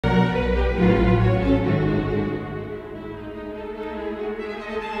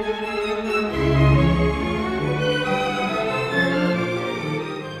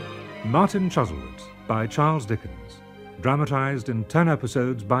Martin Chuzzlewit by Charles Dickens, dramatised in 10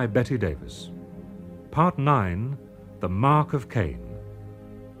 episodes by Betty Davis. Part 9, The Mark of Cain.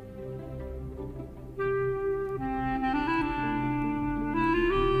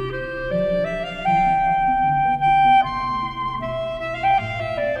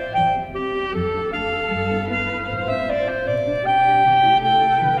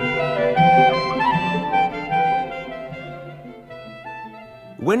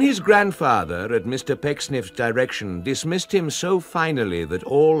 When his grandfather, at Mr. Pecksniff's direction, dismissed him so finally that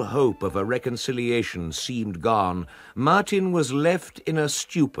all hope of a reconciliation seemed gone, Martin was left in a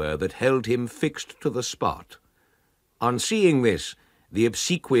stupor that held him fixed to the spot. On seeing this, the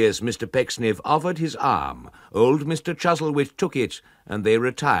obsequious Mr. Pecksniff offered his arm, old Mr. Chuzzlewit took it, and they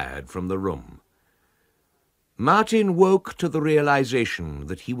retired from the room. Martin woke to the realization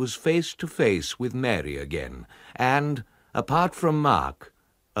that he was face to face with Mary again, and, apart from Mark,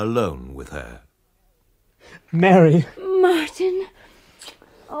 alone with her. Mary! Martin!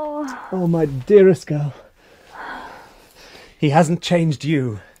 Oh. Oh, my dearest girl. He hasn't changed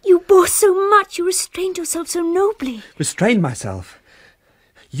you. You bore so much, you restrained yourself so nobly. Restrained myself?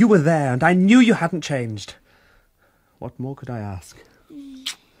 You were there, and I knew you hadn't changed. What more could I ask?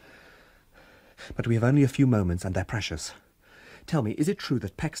 But we have only a few moments, and they're precious. Tell me, is it true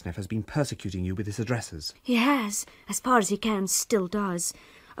that Pecksniff has been persecuting you with his addresses? He has, as far as he can, still does.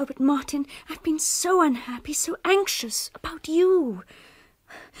 Oh, but Martin, I've been so unhappy, so anxious about you.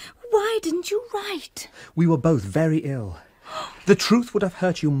 Why didn't you write? We were both very ill. The truth would have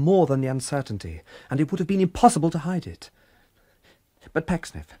hurt you more than the uncertainty, and it would have been impossible to hide it. But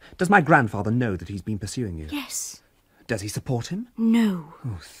Pecksniff, does my grandfather know that he's been pursuing you? Yes. Does he support him? No.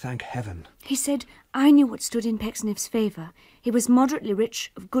 Oh, thank heaven. He said I knew what stood in Pecksniff's favour. He was moderately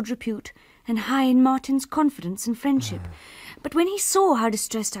rich, of good repute, and high in Martin's confidence and friendship. But when he saw how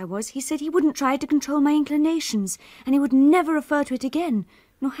distressed I was, he said he wouldn't try to control my inclinations, and he would never refer to it again.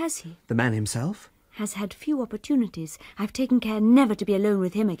 Nor has he. The man himself? Has had few opportunities. I've taken care never to be alone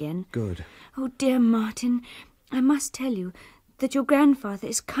with him again. Good. Oh, dear Martin, I must tell you that your grandfather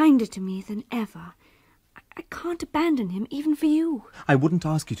is kinder to me than ever. I can't abandon him, even for you. I wouldn't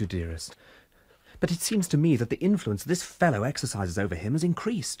ask you to, dearest. But it seems to me that the influence this fellow exercises over him has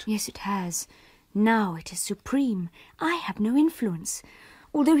increased. Yes, it has. Now it is supreme. I have no influence,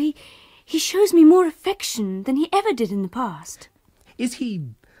 although he shows me more affection than he ever did in the past. Is he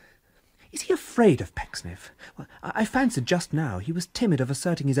afraid of Pecksniff? Well, I fancied just now he was timid of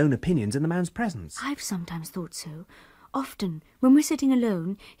asserting his own opinions in the man's presence. I've sometimes thought so. Often, when we're sitting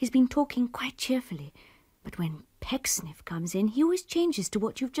alone, he's been talking quite cheerfully. But when Pecksniff comes in, he always changes to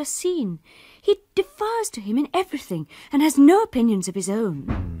what you've just seen. He defers to him in everything, and has no opinions of his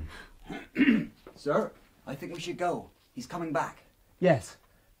own. Sir, I think we should go. He's coming back. Yes.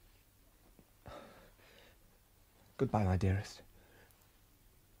 Goodbye, my dearest.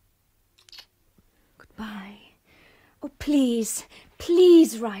 Goodbye. Oh, please,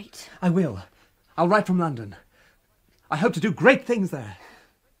 please write. I will. I'll write from London. I hope to do great things there.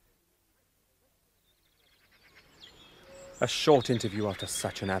 A short interview after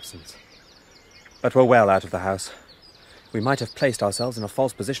such an absence. But we're well out of the house. We might have placed ourselves in a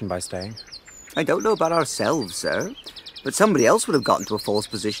false position by staying. I don't know about ourselves, sir, but somebody else would have got into a false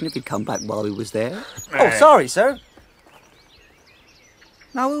position if he'd come back while he was there. Oh, sorry, sir.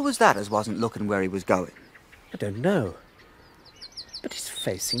 Now, who was that as wasn't looking where he was going? I don't know. But his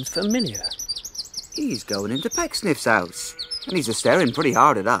face seems familiar. He's going into Pecksniff's house, and he's a-staring pretty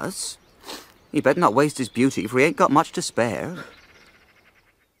hard at us. He better not waste his beauty, for he ain't got much to spare.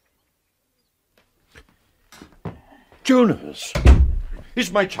 Jonas,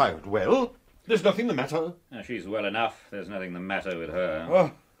 is my child well? There's nothing the matter? She's well enough. There's nothing the matter with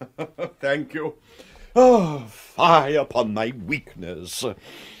her. Oh, thank you. Oh, fie upon my weakness.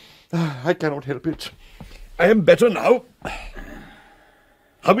 I cannot help it. I am better now.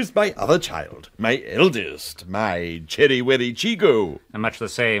 How is my other child, my eldest, my cherry-werry Chico? Much the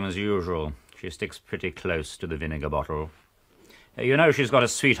same as usual. She sticks pretty close to the vinegar bottle. You know she's got a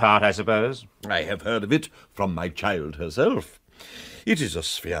sweetheart, I suppose? I have heard of it from my child herself. It is a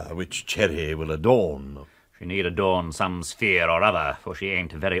sphere which Cherry will adorn. She need adorn some sphere or other, for she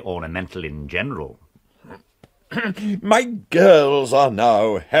ain't very ornamental in general. My girls are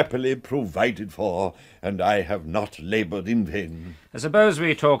now happily provided for, and I have not laboured in vain. Suppose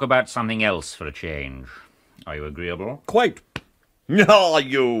we talk about something else for a change. Are you agreeable? Quite. Ah,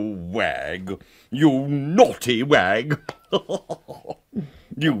 you wag. You naughty wag.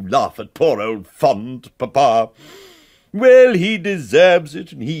 You laugh at poor old fond Papa. Well, he deserves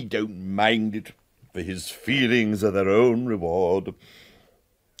it, and he don't mind it, for his feelings are their own reward.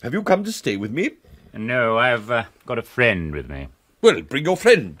 Have you come to stay with me? No, I've got a friend with me. Well, bring your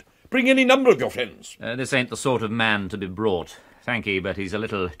friend. Bring any number of your friends. This ain't the sort of man to be brought. Thank ye, but he's a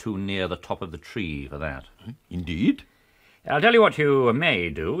little too near the top of the tree for that. Indeed? I'll tell you what you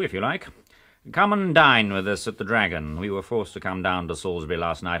may do, if you like. Come and dine with us at the Dragon. We were forced to come down to Salisbury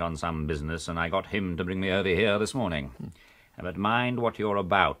last night on some business, and I got him to bring me over here this morning. But mind what you're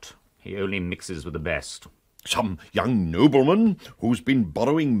about. He only mixes with the best. Some young nobleman who's been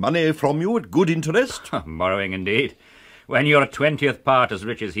borrowing money from you at good interest? Borrowing indeed. When you're a 20th part as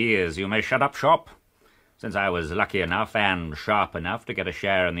rich as he is, you may shut up shop. Since I was lucky enough and sharp enough to get a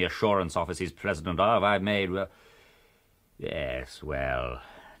share in the assurance office he's president of, I've made, well... Yes, well,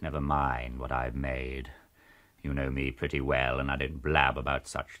 never mind what I've made. You know me pretty well, and I don't blab about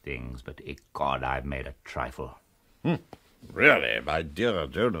such things, but, ecod, I've made a trifle. Really, my dear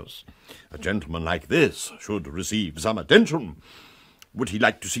Jonas, a gentleman like this should receive some attention. Would he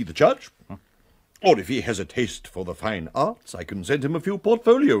like to see the church? Or if he has a taste for the fine arts, I can send him a few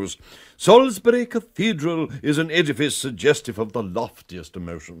portfolios. Salisbury Cathedral is an edifice suggestive of the loftiest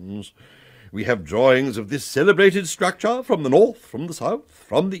emotions. We have drawings of this celebrated structure from the north, from the south,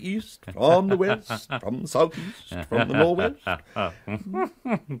 from the east, from the west, from the southeast, from the northwest.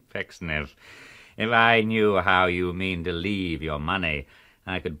 Pecksniff, if I knew how you mean to leave your money,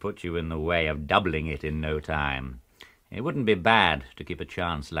 I could put you in the way of doubling it in no time. It wouldn't be bad to keep a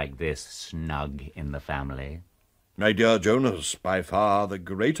chance like this snug in the family. My dear Jonas, by far the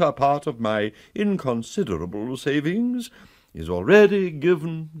greater part of my inconsiderable savings is already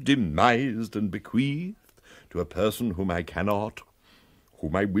given, demised, and bequeathed to a person whom I cannot,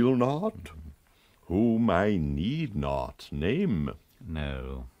 whom I will not, whom I need not name.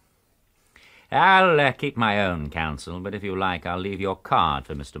 No. I'll keep my own counsel, but if you like, I'll leave your card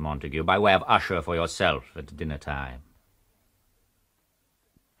for Mr. Montague by way of usher for yourself at dinner-time.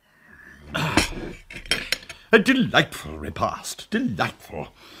 A delightful repast, delightful.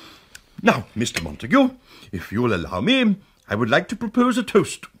 Now, Mr. Montague, if you'll allow me, I would like to propose a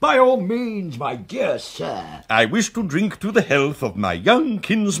toast. By all means, my dear sir. I wish to drink to the health of my young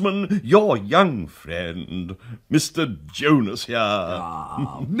kinsman, your young friend, Mr. Jonas here.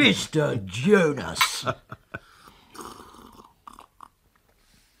 Ah, Mr. Jonas.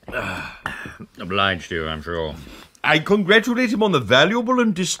 Obliged to you, I'm sure. I congratulate him on the valuable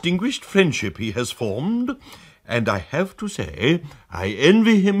and distinguished friendship he has formed, and I have to say I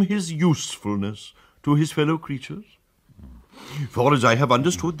envy him his usefulness to his fellow creatures. For as I have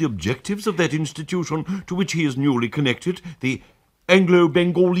understood the objectives of that institution to which he is newly connected, the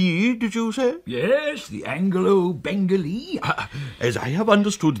Anglo-Bengali, did you say? Yes, the Anglo-Bengali. As I have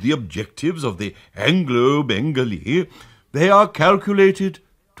understood the objectives of the Anglo-Bengali, they are calculated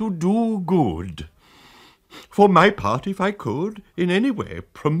to do good. For my part, if I could, in any way,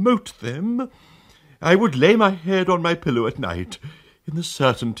 promote them, I would lay my head on my pillow at night in the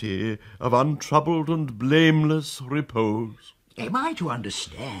certainty of untroubled and blameless repose. Am I to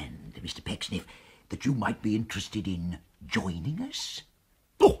understand, Mr. Pecksniff, that you might be interested in joining us?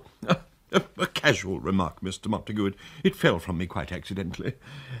 Oh, a casual remark, Mr. Montague. It fell from me quite accidentally.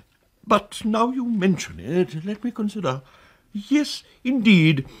 But now you mention it, let me consider. Yes,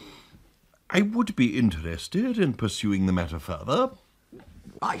 indeed, I would be interested in pursuing the matter further.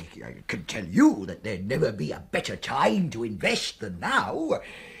 I can tell you that there'd never be a better time to invest than now.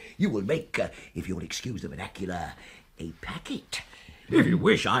 You will make, if you'll excuse the vernacular, a packet. If you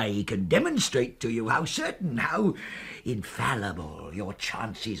wish, I can demonstrate to you how certain, how infallible your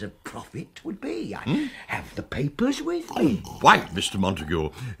chances of profit would be. I have the papers with me. Why, Mr. Montague,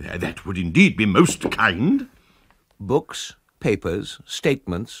 that would indeed be most kind. Books, papers,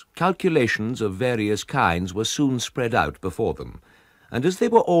 statements, calculations of various kinds were soon spread out before them, and as they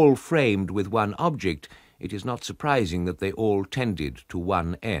were all framed with one object, it is not surprising that they all tended to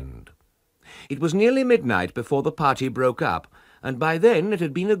one end. It was nearly midnight before the party broke up, and by then it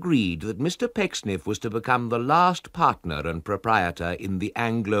had been agreed that Mr. Pecksniff was to become the last partner and proprietor in the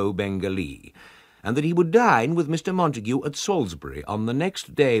Anglo-Bengali, and that he would dine with Mr. Montague at Salisbury on the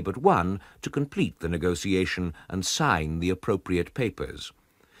next day but one to complete the negotiation and sign the appropriate papers.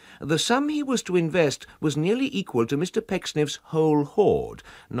 The sum he was to invest was nearly equal to Mr. Pecksniff's whole hoard,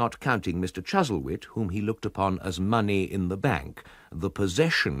 not counting Mr. Chuzzlewit, whom he looked upon as money in the bank, the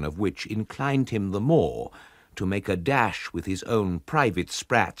possession of which inclined him the more to make a dash with his own private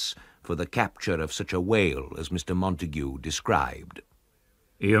sprats for the capture of such a whale as Mr. Montague described.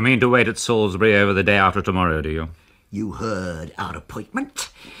 You mean to wait at Salisbury over the day after tomorrow, do you? You heard our appointment.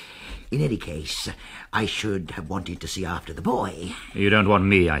 In any case, I should have wanted to see after the boy. You don't want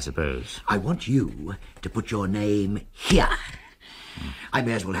me, I suppose. I want you to put your name here. I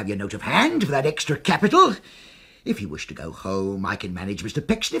may as well have your note of hand for that extra capital. If you wish to go home, I can manage Mr.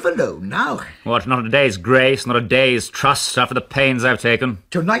 Pecksniff alone now. What, not a day's grace, not a day's trust after the pains I've taken?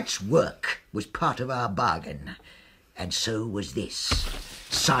 Tonight's work was part of our bargain, and so was this.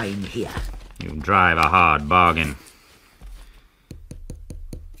 Sign here. You drive a hard bargain.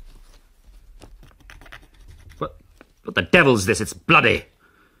 What the devil's this? It's bloody.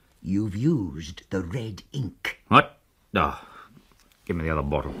 You've used the red ink. What? Oh, give me the other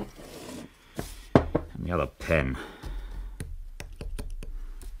bottle. And the other pen.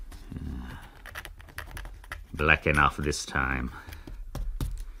 Black enough this time.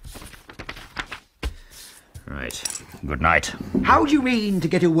 Right. Good night. How do you mean to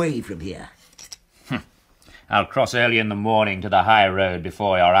get away from here? I'll cross early in the morning to the high road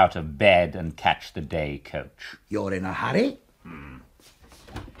before you're out of bed and catch the day coach. You're in a hurry?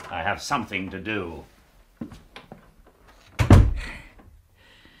 I have something to do.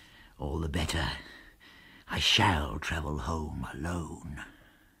 All the better. I shall travel home alone.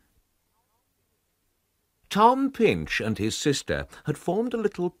 Tom Pinch and his sister had formed a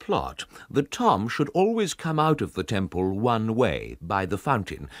little plot that Tom should always come out of the temple one way, by the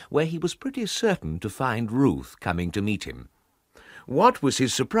fountain, where he was pretty certain to find Ruth coming to meet him. What was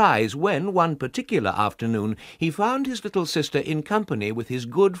his surprise when, one particular afternoon, he found his little sister in company with his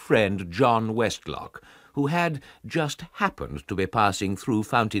good friend John Westlock, who had just happened to be passing through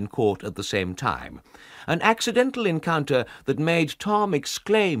Fountain Court at the same time, an accidental encounter that made Tom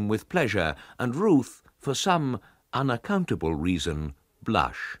exclaim with pleasure, and Ruth, for some unaccountable reason,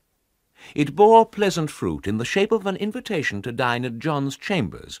 blush. It bore pleasant fruit in the shape of an invitation to dine at John's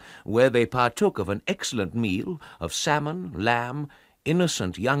chambers, where they partook of an excellent meal of salmon, lamb,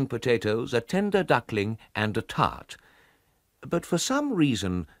 innocent young potatoes, a tender duckling, and a tart. But for some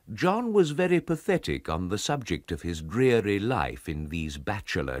reason John was very pathetic on the subject of his dreary life in these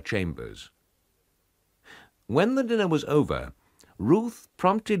bachelor chambers. When the dinner was over, Ruth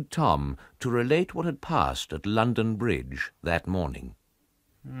prompted Tom to relate what had passed at London Bridge that morning.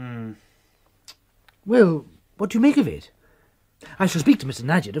 Well, what do you make of it? I shall speak to Mr.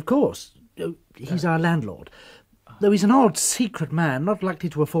 Nadgett, of course. He's our landlord. Though he's an odd, secret man, not likely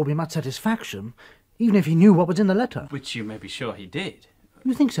to afford me much satisfaction, even if he knew what was in the letter. Which you may be sure he did.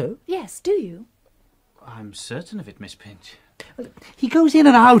 You think so? Yes, do you? I'm certain of it, Miss Pinch. He goes in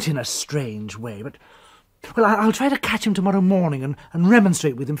and out in a strange way, but... Well, I'll try to catch him tomorrow morning and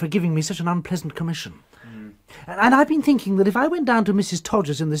remonstrate with him for giving me such an unpleasant commission. And I've been thinking that if I went down to Mrs.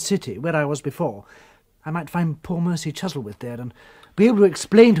 Todger's in the city, where I was before, I might find poor Mercy Chuzzlewit there and be able to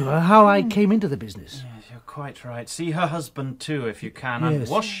explain to her how I came into the business. Yes, you're quite right. See her husband, too, if you can, Yes. and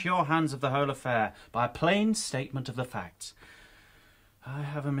wash your hands of the whole affair by a plain statement of the facts. I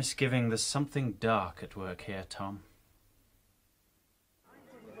have a misgiving there's something dark at work here, Tom.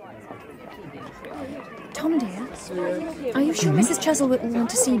 Tom, dear, are you sure Mrs. Chuzzlewit will want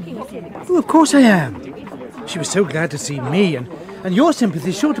to see me? Oh, of course I am. She was so glad to see me, and your sympathy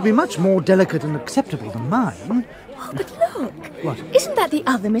is sure to be much more delicate and acceptable than mine. Oh, but look! What? Isn't that the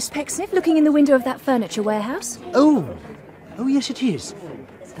other Miss Pecksniff looking in the window of that furniture warehouse? Oh, yes it is.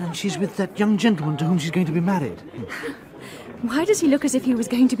 And she's with that young gentleman to whom she's going to be married. Why does he look as if he was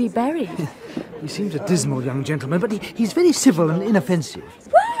going to be buried? He seems a dismal young gentleman, but he's very civil and inoffensive.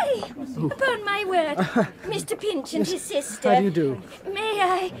 Why? Upon my word, Mr. Pinch and his sister. How do you do? May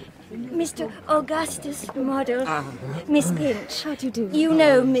I? Mr. Augustus Model. Miss Pinch. How do you do? You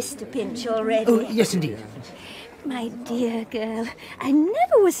know Mr. Pinch already. Oh, yes, indeed. My dear girl, I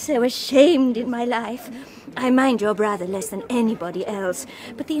never was so ashamed in my life. I mind your brother less than anybody else,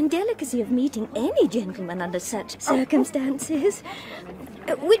 but the indelicacy of meeting any gentleman under such circumstances.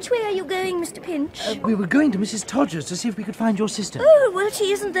 Which way are you going, Mr. Pinch? We were going to Mrs. Todger's to see if we could find your sister. Oh, well,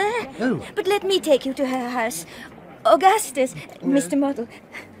 she isn't there. Oh. But let me take you to her house. Augustus, Mr. Model,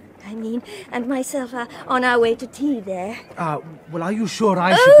 and myself are on our way to tea there. Well, are you sure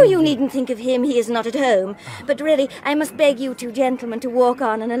I should Oh, be... you needn't think of him. He is not at home. But really, I must beg you two gentlemen to walk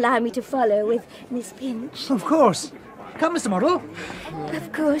on and allow me to follow with Miss Pinch. Of course. Come, Mr. Model.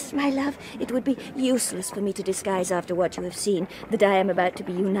 Of course, my love. It would be useless for me to disguise after what you have seen that I am about to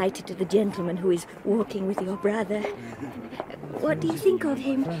be united to the gentleman who is walking with your brother. What do you think of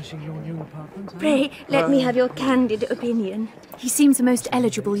him? Pray, let me have your candid opinion. He seems a most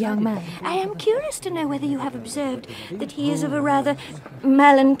eligible young man. I am curious to know whether you have observed that he is of a rather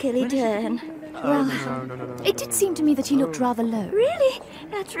melancholy turn. Well, it did seem to me that he looked rather low. Really?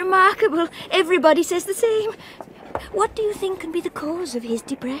 That's remarkable. Everybody says the same. What do you think can be the cause of his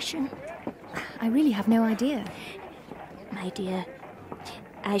depression? I really have no idea. My dear,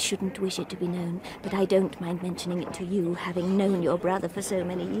 I shouldn't wish it to be known, but I don't mind mentioning it to you, having known your brother for so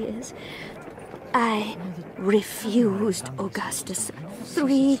many years. I refused Augustus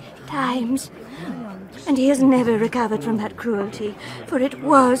 3 times, and he has never recovered from that cruelty, for it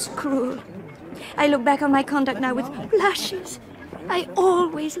was cruel. I look back on my conduct now with blushes. I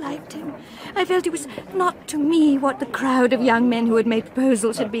always liked him. I felt he was not to me what the crowd of young men who had made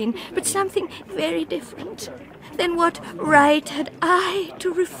proposals had been, but something very different. Then what right had I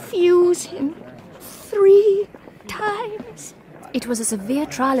to refuse him 3 times? It was a severe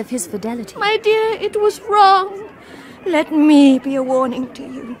trial of his fidelity. My dear, it was wrong. Let me be a warning to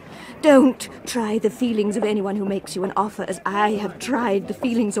you. Don't try the feelings of anyone who makes you an offer as I have tried the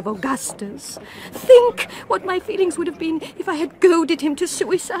feelings of Augustus. Think what my feelings would have been if I had goaded him to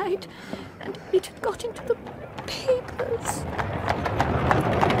suicide and it had got into the papers.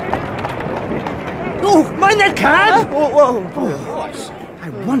 Oh, mind that cab! Whoa. I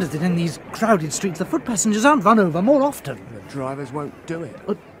wonder that in these crowded streets the foot passengers aren't run over more often. The drivers won't do it.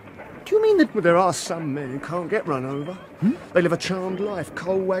 Do you mean that... Well, there are some men who can't get run over. They live a charmed life.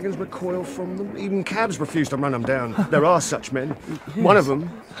 Coal wagons recoil from them. Even cabs refuse to run them down. There are such men. Yes. One of them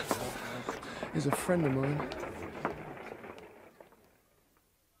is a friend of mine.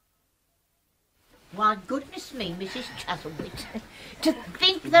 Why, goodness me, Mrs. Chuzzlewit, to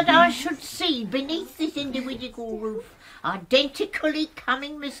think that I should see beneath this individual roof identically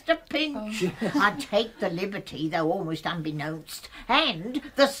coming Mr. Pinch. I take the liberty, though almost unbeknownst, and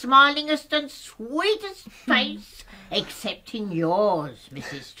the smilingest and sweetest face, excepting yours,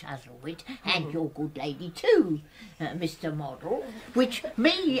 Mrs. Chuzzlewit, and your good lady too, Mr. Model, which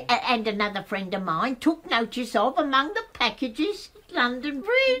me and another friend of mine took notice of among the packages at London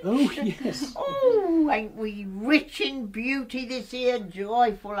Bridge. Oh, yes. Oh, ain't we rich in beauty this here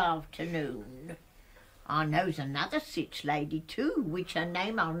joyful afternoon? I knows another sich lady too, which her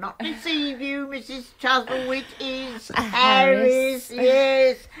name I'll not deceive you, Mrs. Chuzzlewit, is Harris,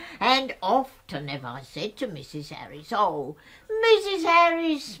 yes. And often have I said to Mrs. Harris, oh, Mrs.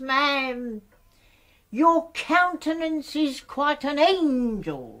 Harris, ma'am, your countenance is quite an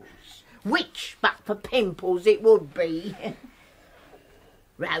angel's, which but for pimples it would be.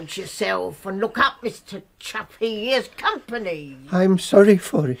 Rouse yourself and look up, Mr. Chuffy, here's company. I'm sorry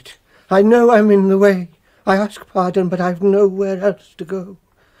for it. I know I'm in the way. I ask pardon, but I've nowhere else to go.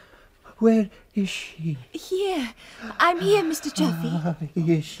 Where is she? Here. I'm here, Mr. Chuffy. Ah,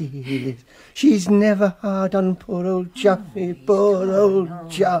 here she is. She's never hard on poor old Chuffy, poor old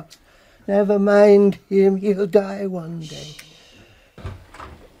Chuff. Never mind him, he'll die one day.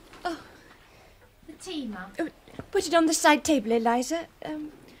 Oh, the tea, Mum. Put it on the side table, Eliza.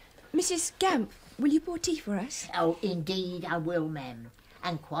 Mrs. Gamp, will you pour tea for us? Oh, indeed I will, ma'am.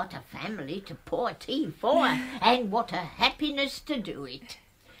 And quite a family to pour tea for, and what a happiness to do it.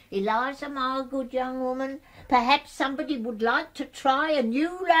 Eliza, my good young woman, perhaps somebody would like to try a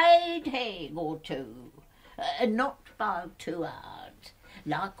new-laid egg or two, not boiled too hard.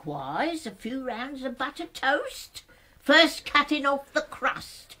 Likewise, a few rounds of buttered toast, first cutting off the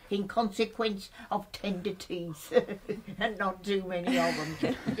crust in consequence of tender teeth, and not too many of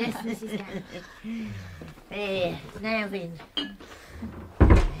them. Yes, Mrs. Gamp. There, now then.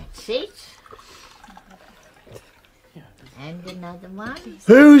 That's it. And another one.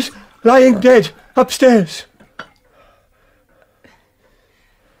 Who's lying dead upstairs?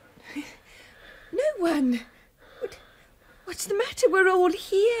 No one. What's the matter? We're all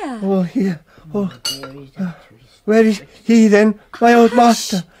here. All here. Oh. Where is he then? My old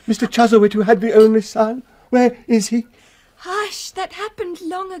master, Mr. Chuzzlewit, who had the only son. Where is he? Hush, that happened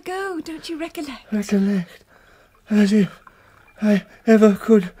long ago, don't you recollect? Recollect. As if I ever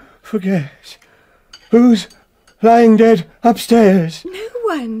could forget. Who's lying dead upstairs? No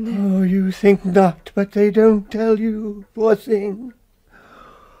one. Oh, you think not, but they don't tell you, poor thing.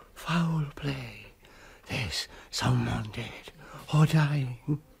 Foul play. There's someone dead or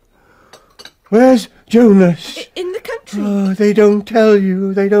dying. Where's Jonas? In the country. Oh, they don't tell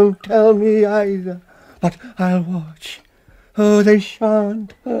you. They don't tell me either. But I'll watch. Oh, they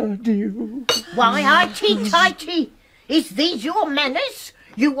shan't hurt you. Why, tighty, is these your manners?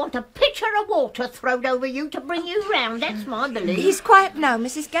 You want a pitcher of water thrown over you to bring you round, that's my belief. He's quiet now,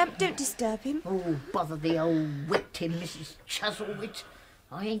 Mrs. Gamp. Don't disturb him. Oh, bother the old victim, Mrs. Chuzzlewit.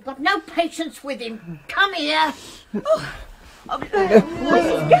 I ain't got no patience with him. Come here.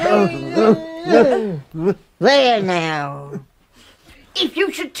 There now. If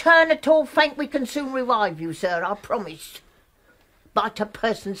you should turn at all faint, we can soon revive you, sir, I promise. But a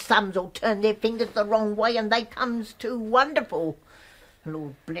person's thumbs will turn their fingers the wrong way and they comes too wonderful.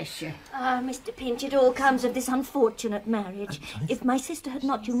 Lord bless you. Ah, Mr. Pinch, it all comes of this unfortunate marriage. If my sister had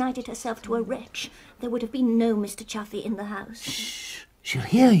not united herself to a wretch, there would have been no Mr. Chuffy in the house. Shh, she'll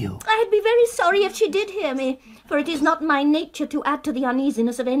hear you. I'd be very sorry if she did hear me, for it is not my nature to add to the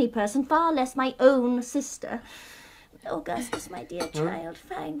uneasiness of any person, far less my own sister. Augustus, my dear child,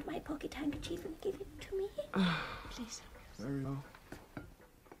 find my pocket handkerchief and give it to me. Please. Very well.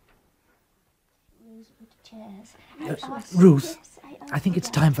 Ruth, I think it's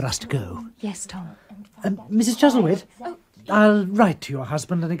time for us to go. Yes, Tom. Mrs. Chuzzlewit, I'll write to your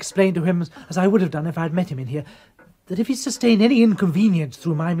husband and explain to him, as I would have done if I'd met him in here, that if he's sustained any inconvenience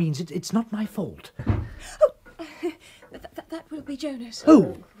through my means, it's not my fault. That will be Jonas.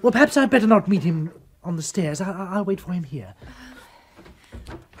 Oh, well, perhaps I'd better not meet him on the stairs. I'll wait for him here.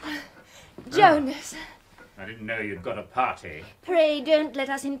 Jonas. I didn't know you'd got a party. Pray don't let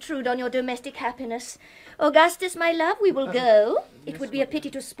us intrude on your domestic happiness. Augustus, my love, we will go. It would be a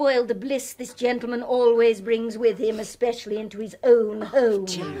pity to spoil the bliss this gentleman always brings with him, especially into his own home.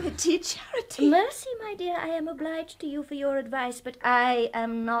 Charity. Mercy, my dear, I am obliged to you for your advice, but I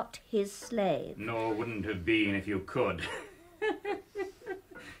am not his slave. Nor wouldn't have been if you could.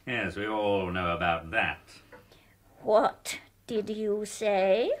 Yes, we all know about that. What did you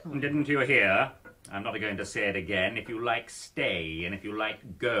say? Didn't you hear? I'm not going to say it again. If you like, stay, and if you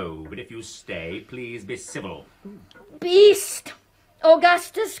like, go. But if you stay, please be civil. Beast!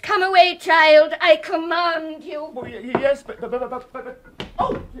 Augustus, come away, child. I command you. Oh, yes, but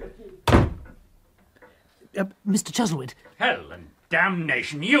oh! Mr. Chuzzlewit. Hell and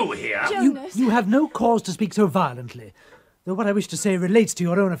damnation, you here! You have no cause to speak so violently. Though what I wish to say relates to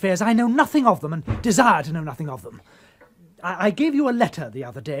your own affairs, I know nothing of them and desire to know nothing of them. I gave you a letter the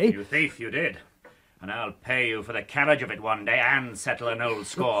other day. You thief, you did. And I'll pay you for the carriage of it one day and settle an old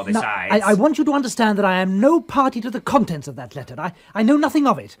score besides. Now, I want you to understand that I am no party to the contents of that letter. I know nothing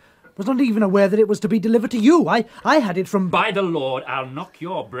of it. Was not even aware that it was to be delivered to you. I had it from... By the Lord, I'll knock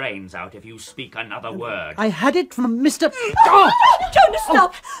your brains out if you speak another word. I had it from Mr... Oh! Jonas,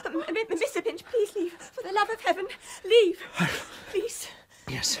 stop! Mr. Pinch, please leave. For the love of heaven, leave. Please.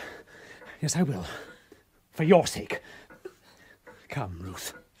 Yes, I will. For your sake. Come,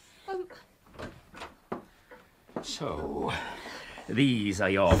 Ruth. So, these are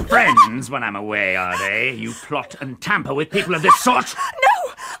your friends when I'm away, are they? You plot and tamper with people of this sort?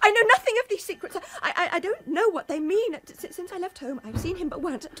 No! I know nothing of these secrets. I don't know what they mean. Since I left home, I've seen him but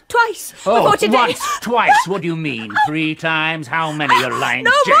once. Twice. Oh, before today. Twice. What do you mean? 3 times? How many? You're lying,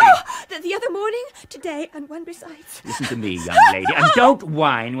 No Jane. more! The other morning, today, and one besides. Listen to me, young lady, and don't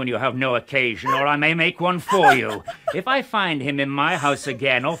whine when you have no occasion, or I may make one for you. If I find him in my house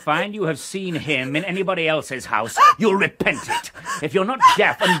again, or find you have seen him in anybody else's house, you'll repent it. If you're not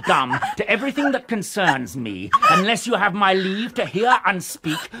deaf and dumb to everything that concerns me, unless you have my leave to hear and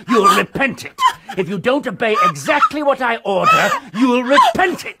speak, you'll repent it. If you don't obey exactly what I order, you'll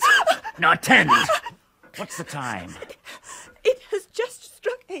repent it. Now attend. What's the time? It has just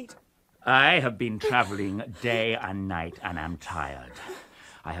struck 8. I have been travelling day and night, and am tired.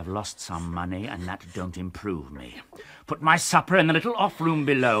 I have lost some money, and that don't improve me. Put my supper in the little off-room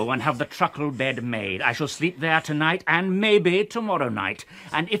below, and have the truckle bed made. I shall sleep there tonight, and maybe tomorrow night.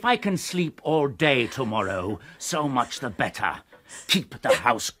 And if I can sleep all day tomorrow, so much the better. Keep the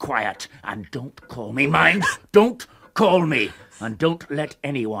house quiet, and don't call me. Mind, don't call me. And don't let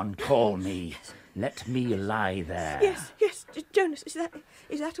anyone call me. Let me lie there. Yes, Jonas, is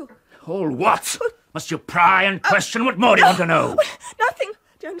that all? All what? Must you pry and question? What more do you want to know? Nothing,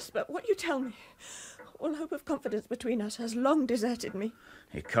 Jonas, but what you tell me. All hope of confidence between us has long deserted me.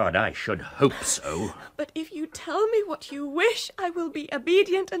 Ecod, I should hope so. But if you tell me what you wish, I will be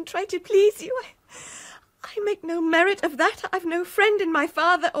obedient and try to please you. I make no merit of that. I've no friend in my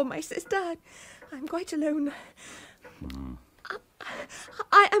father or my sister. I'm quite alone.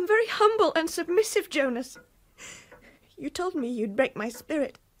 I am very humble and submissive, Jonas. You told me you'd break my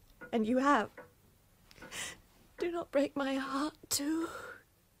spirit, and you have. Do not break my heart, too.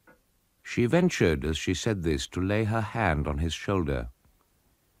 She ventured, as she said this, to lay her hand on his shoulder.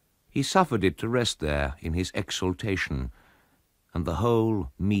 He suffered it to rest there in his exultation, and the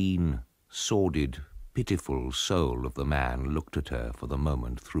whole mean, sordid, pitiful soul of the man looked at her for the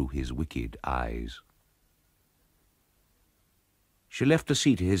moment through his wicked eyes. She left to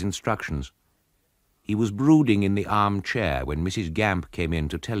see to his instructions. He was brooding in the armchair when Mrs. Gamp came in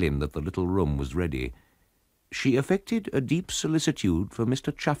to tell him that the little room was ready. She affected a deep solicitude for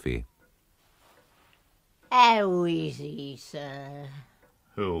Mr. Chuffy. How is he, sir?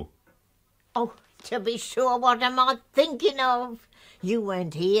 Who? Oh, To be sure, what am I thinking of? You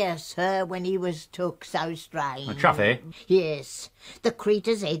weren't here, sir, when he was took so strange. Chuffy? Yes. The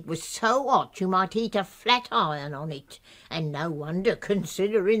creature's head was so hot you might heat a flat iron on it. And no wonder,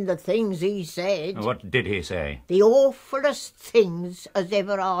 considering the things he said. What did he say? The awfullest things as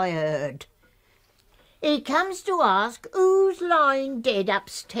ever I heard. He comes to ask who's lying dead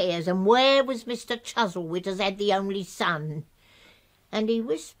upstairs and where was Mr. Chuzzlewit as had the only son. And he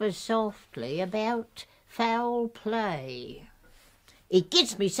whispers softly about foul play. It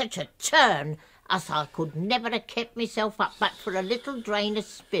gives me such a turn as I could never have kept myself up but for a little drain of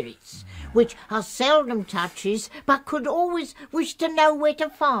spirits, which I seldom touches, but could always wish to know where to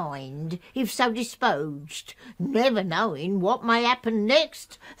find, if so disposed, never knowing what may happen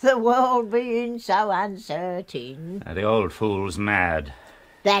next, the world being so uncertain. The old fool's mad.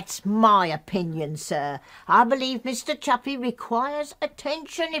 That's my opinion, sir. I believe Mr. Chuffy requires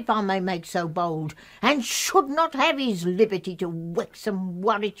attention, if I may make so bold, and should not have his liberty to vex and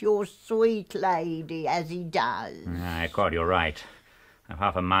worrit your sweet lady as he does. I call you right. I've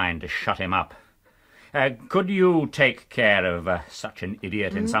half a mind to shut him up. Could you take care of such an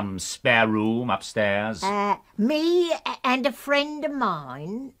idiot in some spare room upstairs? Me and a friend of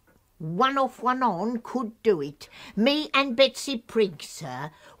mine, one off, one on, could do it. Me and Betsy Prigg,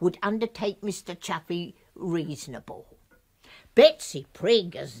 sir, would undertake Mr. Chuffy reasonable. Betsy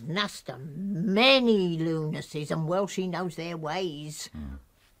Prigg has nussed a many lunacies, and well she knows their ways,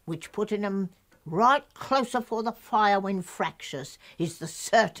 which putting 'em right close afore the fire when fractious is the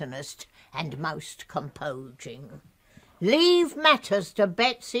certainest and most composing. Leave matters to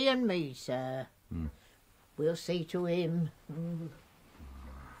Betsy and me, sir. We'll see to him.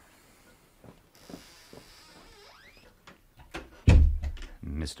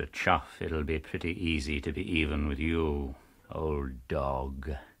 Mr. Chuff, it'll be pretty easy to be even with you. Old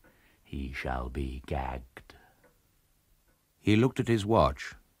dog, he shall be gagged. He looked at his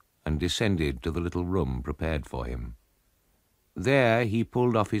watch and descended to the little room prepared for him. There he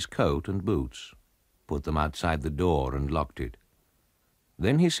pulled off his coat and boots, put them outside the door and locked it.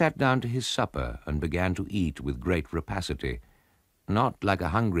 Then he sat down to his supper and began to eat with great rapacity, not like a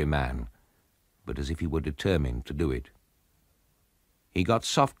hungry man, but as if he were determined to do it. He got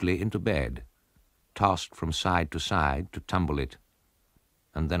softly into bed, tossed from side to side to tumble it,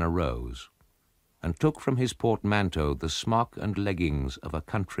 and then arose, and took from his portmanteau the smock and leggings of a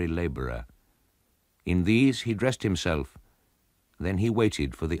country labourer. In these he dressed himself, then he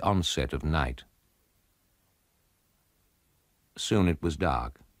waited for the onset of night. Soon it was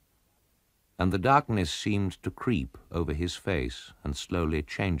dark, and the darkness seemed to creep over his face and slowly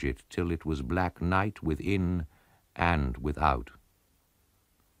change it till it was black night within and without.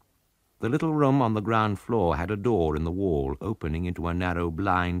 The little room on the ground floor had a door in the wall opening into a narrow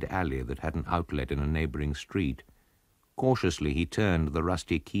blind alley that had an outlet in a neighbouring street. Cautiously he turned the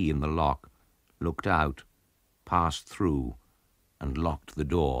rusty key in the lock, looked out, passed through, and locked the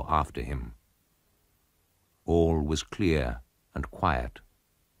door after him. All was clear and quiet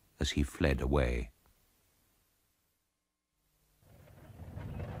as he fled away.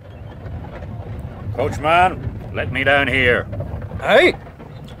 Coachman, let me down here. Hey?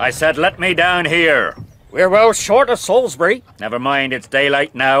 I said let me down here. We're well short of Salisbury. Never mind, it's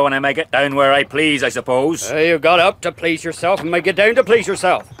daylight now and I may get down where I please, I suppose. You got up to please yourself and may get down to please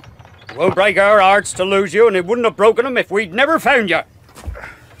yourself. It won't break our hearts to lose you, and it wouldn't have broken them if we'd never found you.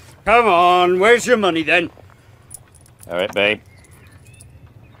 Come on, where's your money then? All right, babe.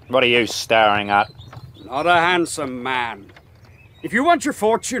 What are you staring at? Not a handsome man. If you want your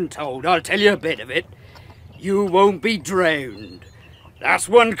fortune told, I'll tell you a bit of it. You won't be drowned. That's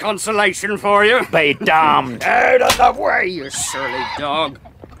one consolation for you. Be damned. Out of the way, you surly dog.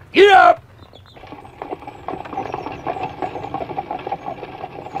 Get up!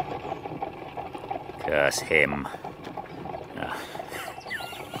 Curse him.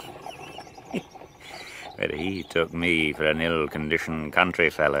 But he took me for an ill-conditioned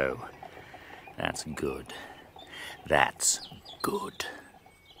country fellow. That's good. That's good.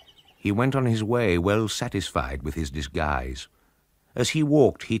 He went on his way well satisfied with his disguise. As he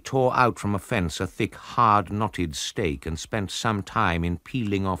walked, he tore out from a fence a thick, hard-knotted stake and spent some time in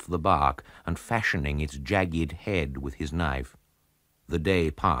peeling off the bark and fashioning its jagged head with his knife. The day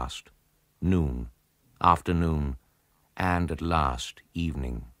passed, noon, afternoon, and at last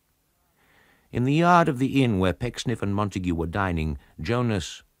evening. In the yard of the inn where Pecksniff and Montague were dining,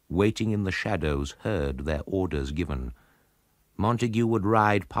 Jonas, waiting in the shadows, heard their orders given. Montague would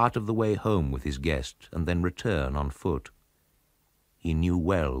ride part of the way home with his guest and then return on foot. He knew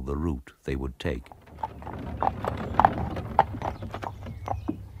well the route they would take.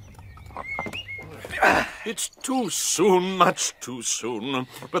 It's too soon, much too soon.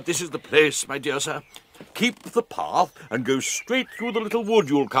 But this is the place, my dear sir. Keep the path and go straight through the little wood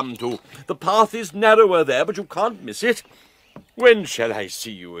you'll come to. The path is narrower there, but you can't miss it. When shall I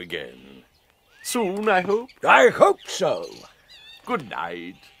see you again? Soon, I hope? I hope so. Good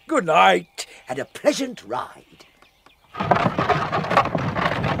night. Good night, and a pleasant ride.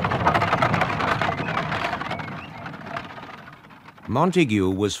 Montague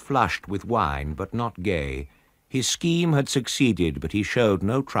was flushed with wine, but not gay. His scheme had succeeded, but he showed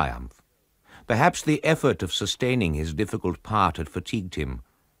no triumph. Perhaps the effort of sustaining his difficult part had fatigued him.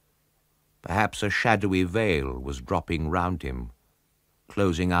 Perhaps a shadowy veil was dropping round him,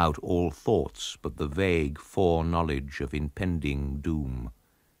 closing out all thoughts but the vague foreknowledge of impending doom.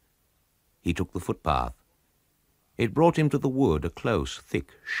 He took the footpath. It brought him to the wood, a close,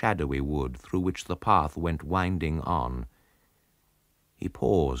 thick, shadowy wood through which the path went winding on. He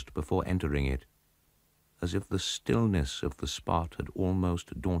paused before entering it, as if the stillness of the spot had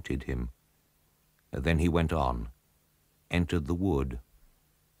almost daunted him. Then he went on, entered the wood,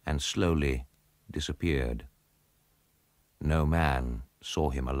 and slowly disappeared. No man saw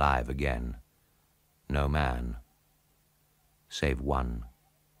him alive again. No man, save one.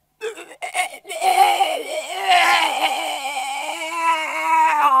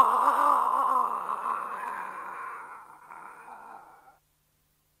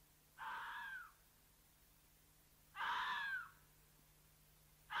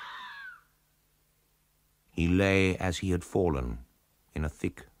 He lay as he had fallen, in a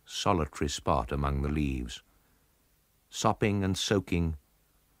thick, solitary spot among the leaves. Sopping and soaking,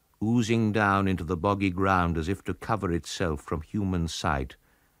 oozing down into the boggy ground as if to cover itself from human sight,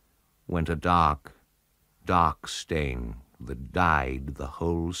 went a dark, dark stain that dyed the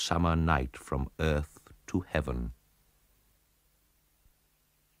whole summer night from earth to heaven.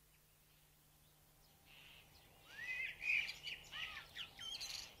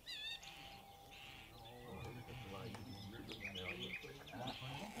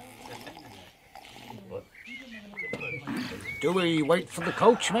 Do we wait for the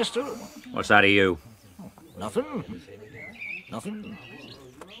coach, mister? What's that of you? Nothing. Nothing.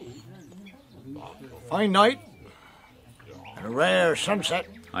 Fine night. And a rare sunset.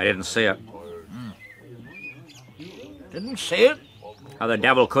 I didn't see it. Didn't see it? How the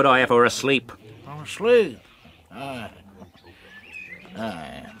devil could I if I were asleep? I'm asleep. Aye.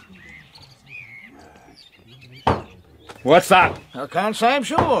 Aye. What's that? I can't say I'm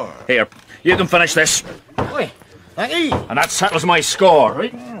sure. Here, you can finish this. Wait, thank you. And that settles my score.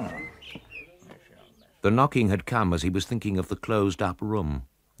 Right. The knocking had come as he was thinking of the closed-up room,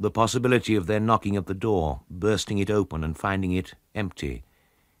 the possibility of their knocking at the door, bursting it open and finding it empty.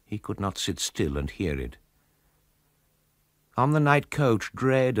 He could not sit still and hear it. On the night coach,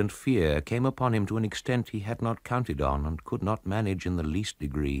 dread and fear came upon him to an extent he had not counted on and could not manage in the least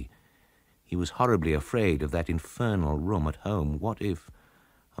degree. He was horribly afraid of that infernal room at home. What if,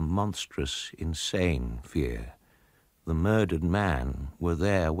 a monstrous, insane fear, the murdered man were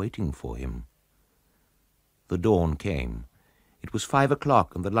there waiting for him? The dawn came. It was 5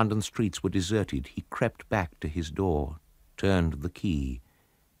 o'clock and the London streets were deserted. He crept back to his door, turned the key,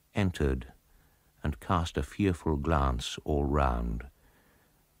 entered, and cast a fearful glance all round.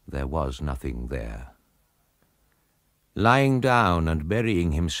 There was nothing there. Lying down and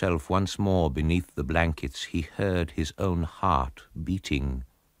burying himself once more beneath the blankets, he heard his own heart beating.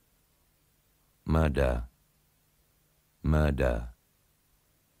 Murder. Murder.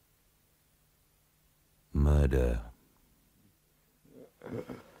 Murder.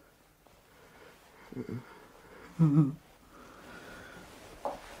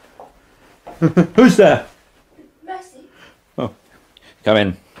 Who's there? Mercy. Oh, come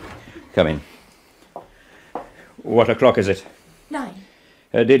in. Come in. What o'clock is it? 9.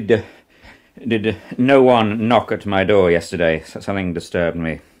 Did no one knock at my door yesterday? Something disturbed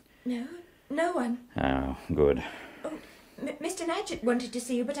me. No, no one. Oh, good. Oh, Mr. Nadgett wanted to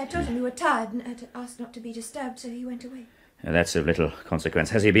see you, but I told him you were tired and had asked not to be disturbed, so he went away. That's of little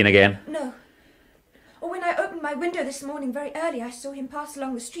consequence. Has he been again? No. Or when I opened my window this morning very early, I saw him pass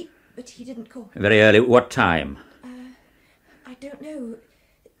along the street, but he didn't call. Very early. What time? I don't know.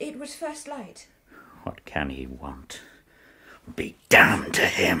 It was first light. What can he want? Be damned to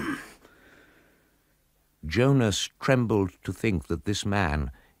him. Jonas trembled to think that this man,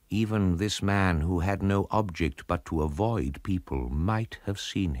 even this man who had no object but to avoid people, might have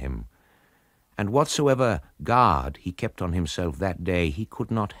seen him. And whatsoever guard he kept on himself that day, he could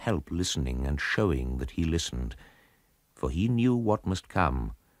not help listening and showing that he listened, for he knew what must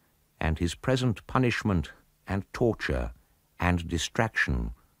come, and his present punishment and torture and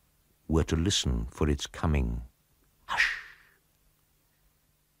distraction were to listen for its coming. Hush!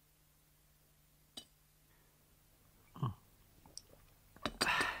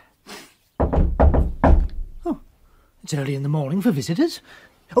 It's early in the morning for visitors.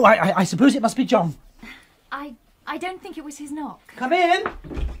 Oh, I suppose it must be John. I don't think it was his knock. Come in.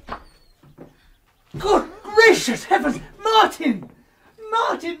 Good gracious heavens! Martin!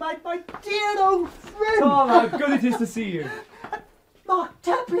 Martin, my dear old friend! Tom, how good it is to see you. Mark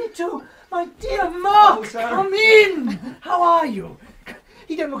Tapley, too! My dear Mark, come in! How are you?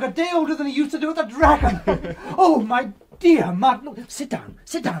 He don't look a day older than he used to do at the Dragon. Oh, my dear Martin. Look, sit down,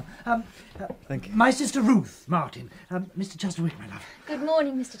 sit down. Thank you. My sister Ruth, Martin. Mr. Chuzzlewit, my love. Good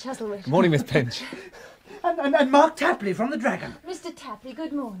morning, Mr. Chuzzlewit. Morning, Miss Pinch. And Mark Tapley from the Dragon. Mr. Tapley,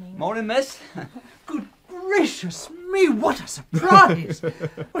 good morning. Morning, miss. Good gracious me, what a surprise!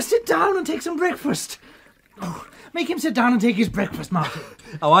 Well, sit down and take some breakfast. Oh, make him sit down and take his breakfast, Martin.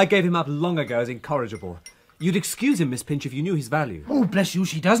 Oh, I gave him up long ago as incorrigible. You'd excuse him, Miss Pinch, if you knew his value. Oh, bless you,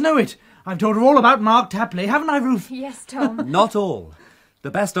 she does know it. I've told her all about Mark Tapley, haven't I, Ruth? Yes, Tom. Not all.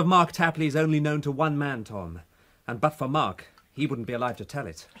 The best of Mark Tapley is only known to one man, Tom. And but for Mark, he wouldn't be alive to tell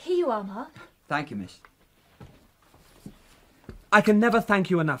it. Here you are, Mark. Thank you, miss. I can never thank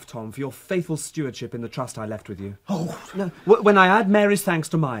you enough, Tom, for your faithful stewardship in the trust I left with you. Oh, no. When I add Mary's thanks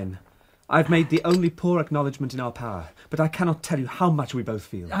to mine, I've made the only poor acknowledgement in our power, but I cannot tell you how much we both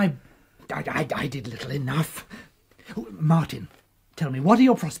feel. I did little enough. Oh, Martin, tell me, what are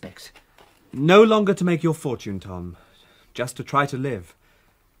your prospects? No longer to make your fortune, Tom. Just to try to live.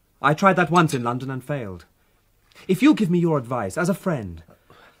 I tried that once in London and failed. If you'll give me your advice, as a friend,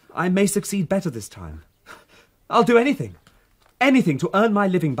 I may succeed better this time. I'll do anything. Anything to earn my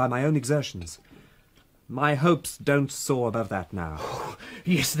living by my own exertions. My hopes don't soar above that now. Oh,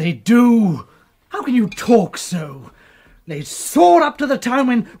 yes, they do. How can you talk so? They soar up to the time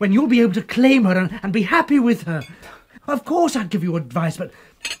when you'll be able to claim her and be happy with her. Of course I'd give you advice, but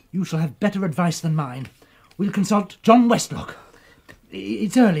you shall have better advice than mine. We'll consult John Westlock.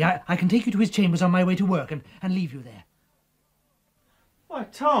 It's early. I can take you to his chambers on my way to work and leave you there. Why,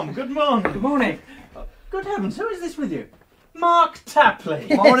 Tom, good morning. Good morning. Good heavens, who is this with you? Mark Tapley.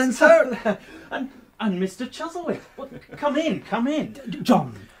 Yes. Morning, sir. and Mr. Chuzzlewit. Well, come in, come in.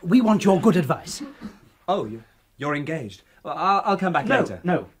 John, we want your good advice. Oh, you're engaged. Well, I'll come back later.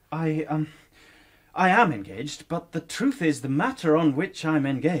 No, I am engaged, but the truth is the matter on which I'm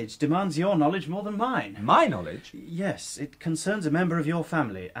engaged demands your knowledge more than mine. My knowledge? Yes, it concerns a member of your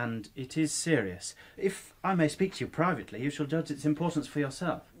family, and it is serious. If I may speak to you privately, you shall judge its importance for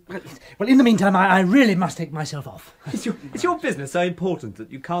yourself. Well, in the meantime, I really must take myself off. Is your business so important that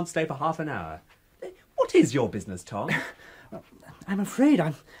you can't stay for half an hour? What is your business, Tom? I'm afraid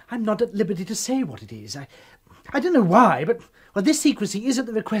I'm not at liberty to say what it is. I don't know why, but this secrecy is at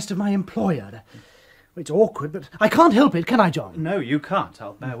the request of my employer. It's awkward, but I can't help it, can I, John? No, you can't.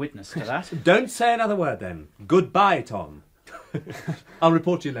 I'll bear witness to that. Don't say another word, then. Goodbye, Tom. I'll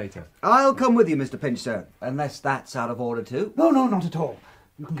report to you later. I'll come with you, Mr. Pinch, sir, unless that's out of order too. No, not at all.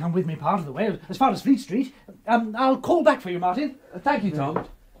 You can come with me part of the way, as far as Fleet Street. I'll call back for you, Martin. Thank you, Tom.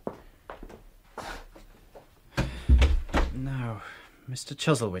 Now, Mr.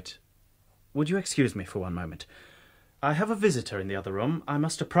 Chuzzlewit, would you excuse me for one moment? I have a visitor in the other room. I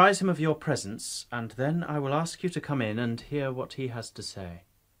must apprise him of your presence, and then I will ask you to come in and hear what he has to say.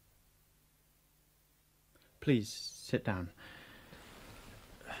 Please, sit down.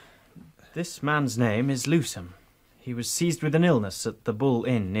 This man's name is Lewsome. He was seized with an illness at the Bull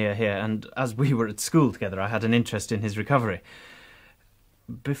Inn near here, and as we were at school together, I had an interest in his recovery.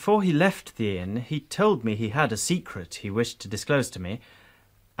 Before he left the inn, he told me he had a secret he wished to disclose to me,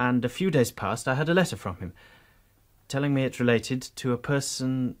 and a few days past I had a letter from him, telling me it related to a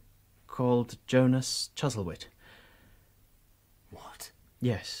person called Jonas Chuzzlewit. What?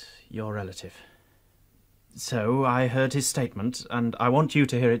 Yes, your relative. So I heard his statement, and I want you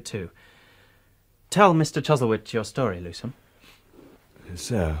to hear it too. Tell Mr. Chuzzlewit your story, Lewsome.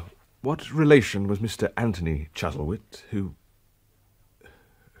 Sir, what relation was Mr. Anthony Chuzzlewit, who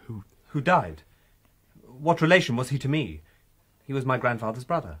died? What relation was he to me? He was my grandfather's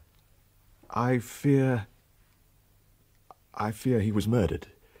brother. I fear he was murdered.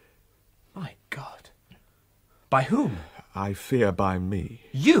 My God. By whom? I fear by me.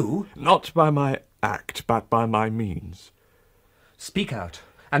 You? Not by my act, but by my means. Speak out,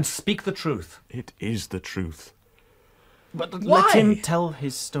 and speak the truth. It is the truth. But why? Let him tell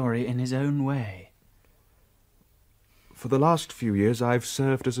his story in his own way. For the last few years I've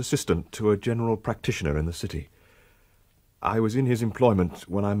served as assistant to a general practitioner in the city. I was in his employment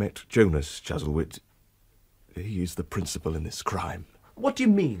when I met Jonas Chuzzlewit. He is the principal in this crime. What do you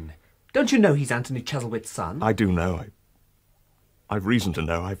mean? Don't you know he's Anthony Chuzzlewit's son? I do know. I've reason to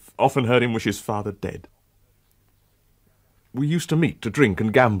know. I've often heard him wish his father dead. We used to meet to drink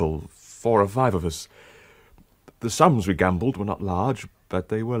and gamble, 4 or 5 of us. The sums we gambled were not large, but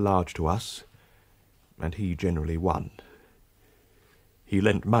they were large to us, and he generally won. He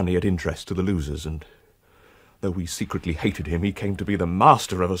lent money at interest to the losers, and though we secretly hated him, he came to be the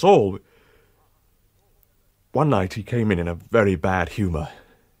master of us all. One night he came in a very bad humour.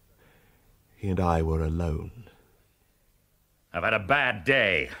 He and I were alone. I've had a bad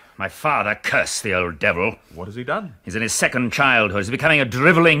day. My father cursed the old devil. What has he done? He's in his second childhood. He's becoming a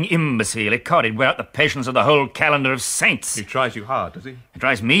drivelling imbecile. He'd wear out the patience of the whole calendar of saints. He tries you hard, does he? He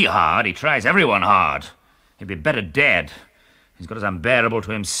tries me hard. He tries everyone hard. He'd be better dead. He's got as unbearable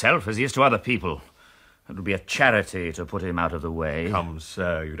to himself as he is to other people. It would be a charity to put him out of the way. Come,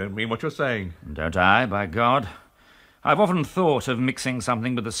 sir, you don't mean what you're saying. Don't I, by God? I've often thought of mixing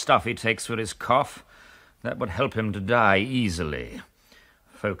something with the stuff he takes for his cough. That would help him to die easily.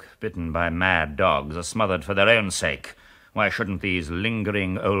 Folk bitten by mad dogs are smothered for their own sake. Why shouldn't these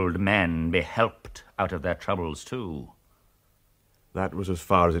lingering old men be helped out of their troubles too? That was as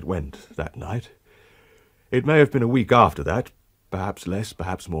far as it went that night. It may have been a week after that, perhaps less,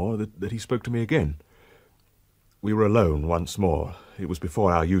 perhaps more, that he spoke to me again. We were alone once more. It was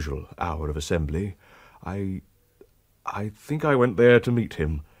before our usual hour of assembly. I think I went there to meet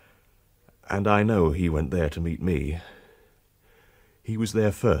him, and I know he went there to meet me. He was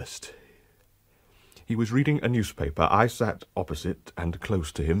there first. He was reading a newspaper. I sat opposite and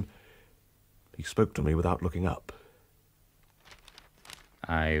close to him. He spoke to me without looking up.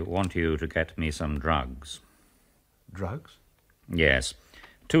 I want you to get me some drugs. Drugs? Yes.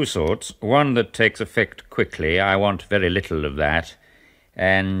 2 sorts. One that takes effect quickly. I want very little of that.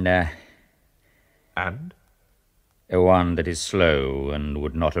 And? One that is slow and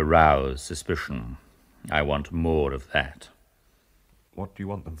would not arouse suspicion. I want more of that. What do you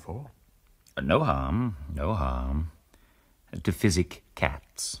want them for? No harm, no harm. To physic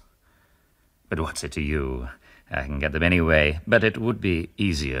cats. But what's it to you? I can get them anyway, but it would be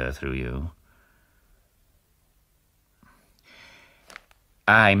easier through you.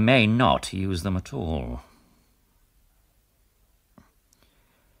 I may not use them at all.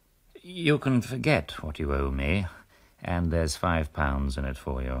 You can forget what you owe me, and there's £5 in it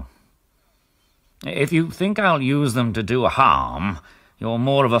for you. If you think I'll use them to do harm, you're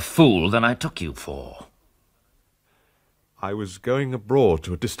more of a fool than I took you for. I was going abroad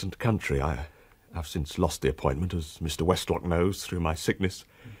to a distant country. I've since lost the appointment, as Mr. Westlock knows, through my sickness.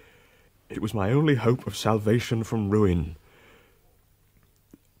 It was my only hope of salvation from ruin.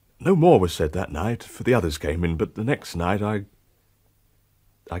 No more was said that night, for the others came in, but the next night I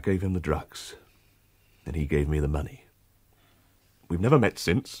gave him the drugs, and he gave me the money. We've never met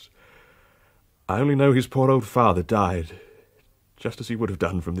since. I only know his poor old father died, just as he would have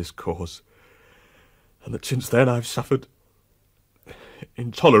done from this cause, and that since then I've suffered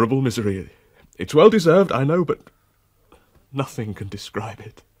intolerable misery. It's well deserved, I know, but nothing can describe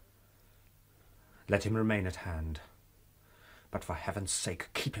it. Let him remain at hand. But for heaven's sake,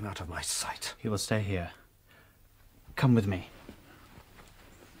 keep him out of my sight. He will stay here. Come with me.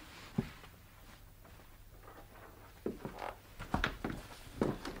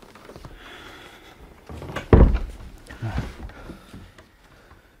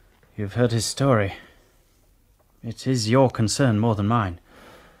 You've heard his story. It is your concern more than mine.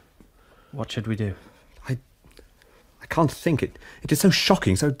 What should we do? I can't think. It is so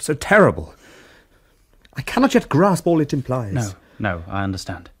shocking, so terrible. I cannot yet grasp all it implies. No, I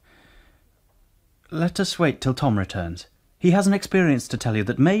understand. Let us wait till Tom returns. He has an experience to tell you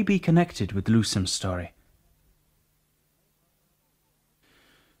that may be connected with Lusum's story.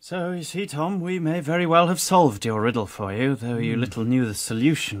 So, you see, Tom, we may very well have solved your riddle for you, though you little knew the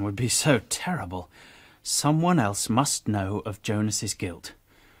solution would be so terrible. Someone else must know of Jonas's guilt.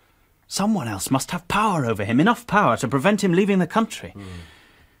 Someone else must have power over him, enough power to prevent him leaving the country.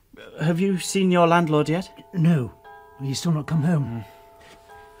 Have you seen your landlord yet? No, he's still not come home.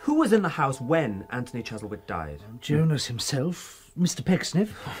 Who was in the house when Anthony Chuzzlewit died? Jonas himself, Mr.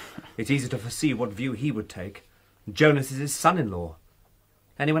 Pecksniff. It's easy to foresee what view he would take. Jonas is his son-in-law.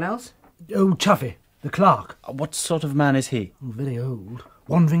 Anyone else? Oh, Chuffy, the clerk. What sort of man is he? Oh, very old.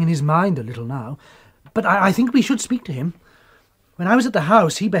 Wandering in his mind a little now. But I think we should speak to him. When I was at the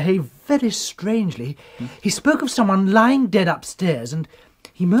house, he behaved very strangely. He spoke of someone lying dead upstairs, and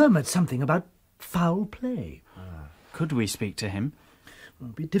he murmured something about foul play. Could we speak to him? It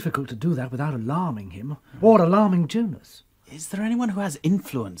would be difficult to do that without alarming him, or alarming Jonas. Is there anyone who has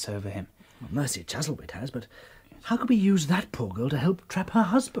influence over him? Well, Mercy Chuzzlewit has, but how could we use that poor girl to help trap her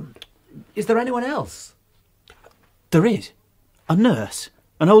husband? Is there anyone else? There is. A nurse.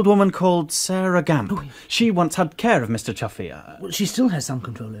 An old woman called Sarah Gamp. She once had care of Mr. Chuffy. Well, she still has some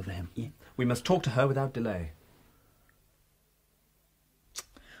control over him. Yeah. We must talk to her without delay.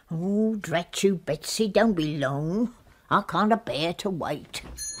 Oh, drat you, Betsy, don't be long. I can't bear to wait.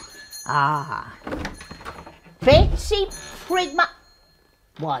 Ah. Betsy Prigma...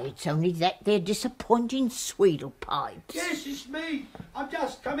 Why, it's only that there disappointing Sweedle pipes. Yes, it's me. I've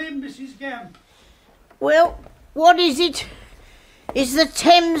just come in, Mrs. Gamp. Well, what is it? Is the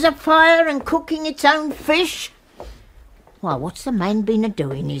Thames afire and cooking its own fish? Why, what's the man been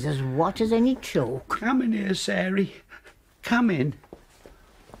a-doing? He's as white as any chalk. Come in here, Sary. Come in.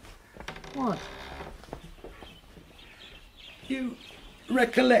 What? You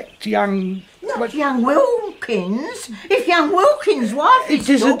recollect young... Not young Wilkins. If young Wilkins' wife is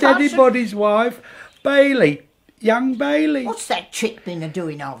It isn't still, anybody's wife. Bailey. Young Bailey. What's that chick been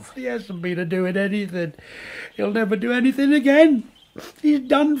a-doing of? He hasn't been a-doing anything. He'll never do anything again. He's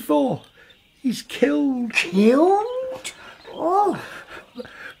done for. He's killed. Killed? Oh.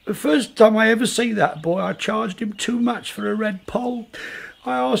 The first time I ever see that boy, I charged him too much for a red poll.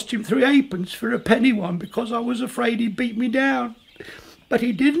 I asked him 3 halfpence for a penny one because I was afraid he'd beat me down. But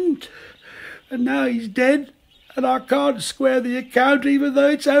he didn't. And now he's dead, and I can't square the account even though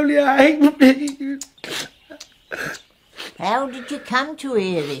it's only a halfpenny. How did you come to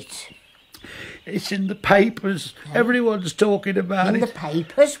hear it? It's in the papers. Everyone's talking about In it. the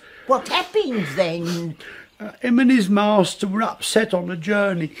papers? What happens then? Him and his master were upset on a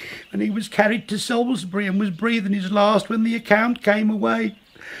journey, and he was carried to Salisbury and was breathing his last when the account came away.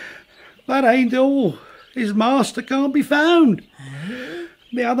 That ain't all. His master can't be found.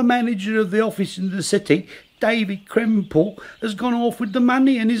 The other manager of the office in the city, David Crimple, has gone off with the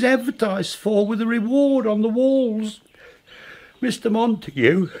money and is advertised for with a reward on the walls. Mr.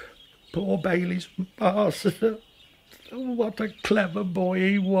 Montague, poor Bailey's master, what a clever boy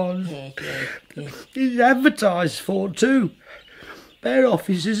he was. He's advertised for too. Their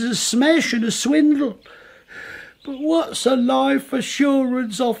office is a smash and a swindle. But what's a life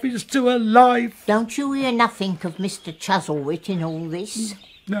assurance office to a life? Don't you hear nothing of Mr. Chuzzlewit in all this?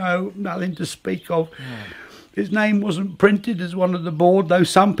 No, nothing to speak of. His name wasn't printed as one of the board, though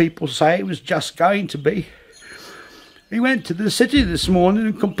some people say it was just going to be. He went to the city this morning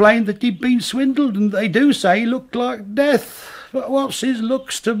and complained that he'd been swindled, and they do say he looked like death. But what's his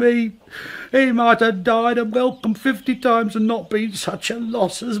looks to me? He might have died and welcome 50 times and not been such a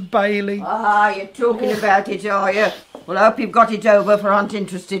loss as Bailey. Ah, you're talking about it, are you? Well, I hope you've got it over, for I'm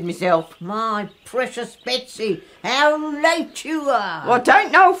interested myself. My precious Betsy, how late you are. Well, it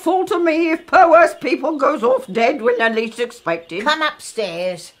ain't no fault of me if poor worse people goes off dead when they're least expected. Come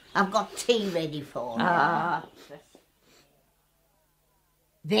upstairs. I've got tea ready for you. Ah.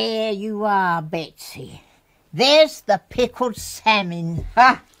 There you are, Betsy. There's the pickled salmon.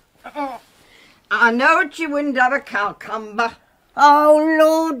 Ha! I knowed you wouldn't have a cucumber. Oh,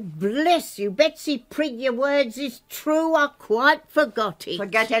 Lord bless you, Betsy Prig, your words is true. I quite forgot it.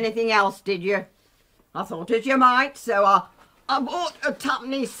 Forget anything else, did you? I thought as you might, so I bought a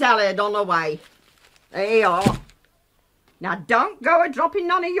tuppenny salad on the way. There you are. Now don't go a-dropping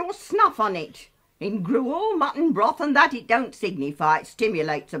none of your snuff on it. In gruel, mutton broth and that it don't signify, it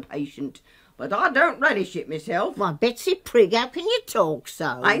stimulates a patient. But I don't relish it myself. Why, Betsy Prig, how can you talk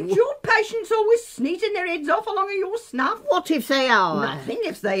so? Ain't your patients always sneezing their heads off along of your snuff? What if they are? Nothing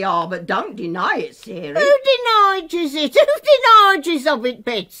if they are, but don't deny it, Sarah. Who denies it? Who denies of it,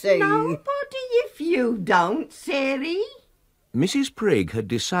 Betsy? Nobody if you don't, Sarah. Mrs. Prig had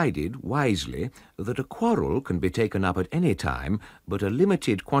decided, wisely, that a quarrel can be taken up at any time, but a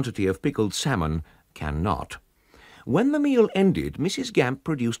limited quantity of pickled salmon cannot. When the meal ended, Mrs. Gamp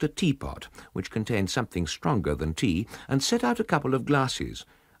produced a teapot, which contained something stronger than tea, and set out a couple of glasses.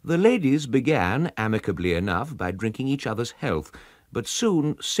 The ladies began, amicably enough, by drinking each other's health, but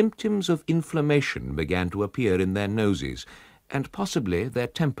soon symptoms of inflammation began to appear in their noses, and possibly their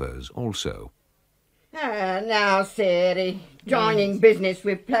tempers also. Now, Sarah, joining business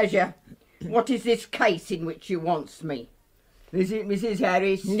with pleasure. What is this case in which you wants me? Is it Mrs.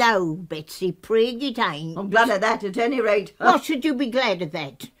 Harris? No, Betsy Prig, it ain't. I'm glad of that, at any rate. Why should you be glad of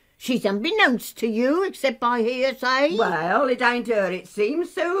that? She's unbeknownst to you, except by hearsay. Well, it ain't her, it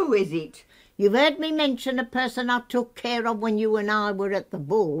seems, so who is it? You've heard me mention a person I took care of when you and I were at the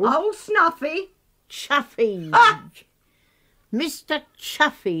ball. Oh, Snuffy? Chuffy. Ah! Mr.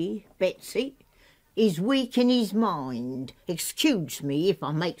 Chuffy, Betsy. is weak in his mind. Excuse me if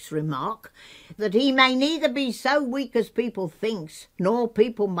I makes remark that he may neither be so weak as people thinks, nor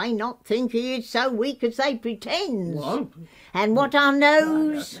people may not think he is so weak as they pretends. What? And what I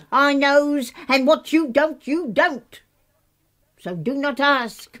knows, I knows, and what you don't, you don't. So do not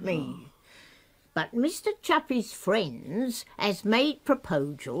ask me. But Mr. Chuffy's friends has made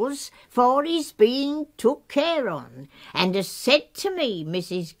proposals for his being took care on, and has said to me,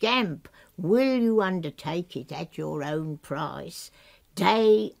 Mrs. Gamp, will you undertake it at your own price,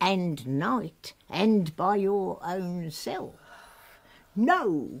 day and night, and by your own self?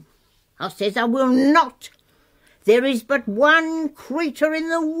 No, I says I will not. There is but one creature in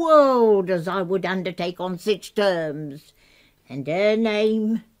the world as I would undertake on such terms, and her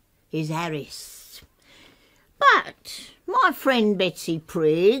name is Harris. But my friend Betsy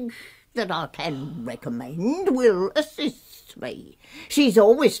Prigg, that I can recommend, will assist me. She's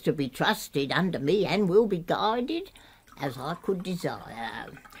always to be trusted under me, and will be guided as I could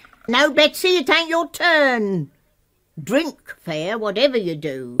desire. Now, Betsy, it ain't your turn. Drink fair, whatever you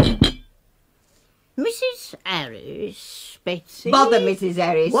do. Mrs. Harris, Betsy... Bother Mrs.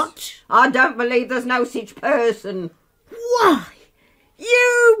 Harris. What? I don't believe there's no such person. Why,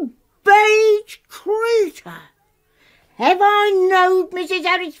 you beige creature! Have I knowed Mrs.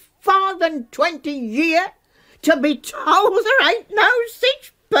 Harris 25 year to be told there ain't no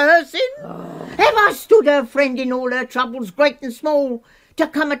such person? Have I stood her friend in all her troubles, great and small, to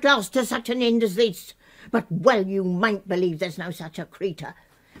come at last to such an end as this? But well, you mayn't believe there's no such a creature,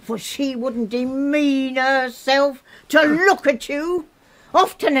 for she wouldn't demean herself to look at you.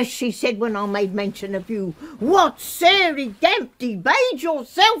 Often as she said when I made mention of you, what, Sarey Gamp, debade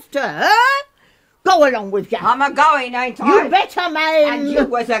yourself to her? Go along with you. I'm a-going, ain't I? You better, ma'am. And you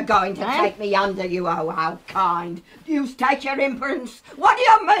was a-going to take me under, you how kind. You take your impudence. What do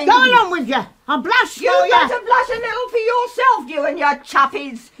you mean? Go along with you. I blush for you. You better blush a little for yourself, you and your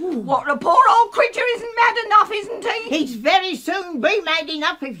chuffies. What, the poor old creature isn't mad enough, isn't he? He'd very soon be mad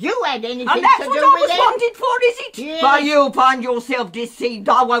enough if you had anything and that's to what do I with was him. wanted for, is it? Yes. But you'll find yourself deceived.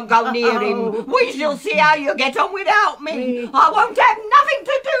 I won't go near him. We shall see how you get on without me. I won't have nothing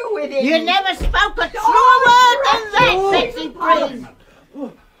to do with him. You never spoke a truer word than that, Betsy Prigg.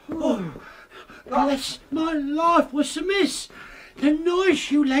 Bless my life, what's amiss? The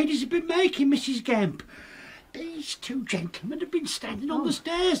noise you ladies have been making, Mrs. Gamp. These two gentlemen have been standing on the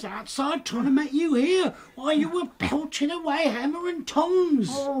stairs outside trying to make you hear while you were belching away hammer and tongs.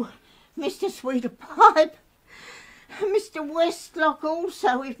 Oh, Mr. Sweeterpipe, Mr. Westlock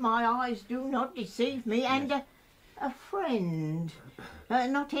also, if my eyes do not deceive me, and a friend,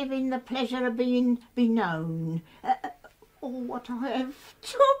 not having the pleasure of being known. What I have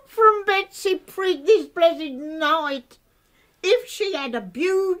took from Betsy Prigg this blessed night. If she had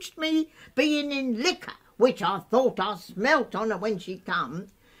abused me being in liquor, which I thought I smelt on her when she come,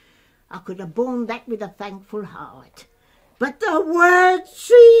 I could have borne that with a thankful heart. But the words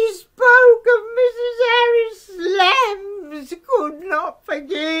she spoke of Mrs. Harris Lambs could not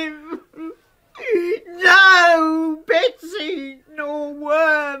forgive. No, Betsy, nor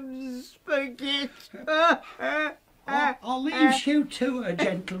worms forget. I'll leave you to her,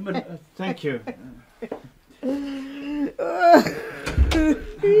 gentlemen. Thank you.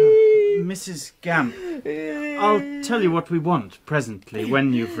 Mrs. Gamp, I'll tell you what we want presently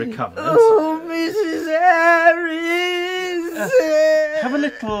when you've recovered. Oh, Mrs. Harris! Have a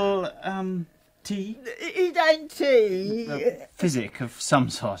little, tea? It ain't tea. Physic of some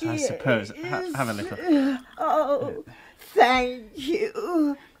sort, I suppose. Have a little. Oh, thank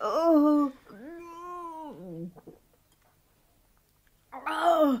you. Oh.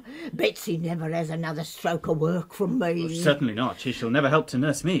 Oh, Betsy never has another stroke of work from me. Certainly not. She shall never help to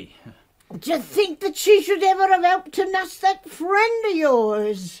nurse me. To think that she should ever have helped to nurse that friend of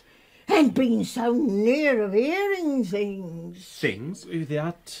yours, and been so near of hearing things. Things?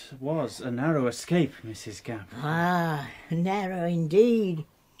 That was a narrow escape, Mrs. Gamp. Ah, narrow indeed.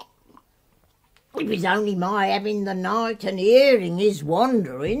 It was only my having the night and hearing his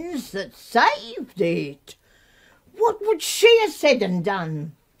wanderings that saved it. What would she have said and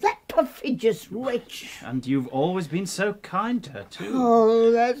done? That perfidious wretch. And you've always been so kind to her, too.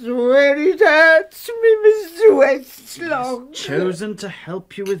 Oh, that's where it hurts me, Mr. Westlock. Chosen to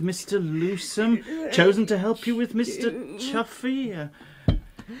help you with Mr. Lewsome. Chosen to help you with Mr. Chuffy.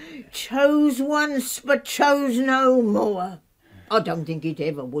 Chose once, but chose no more. I don't think it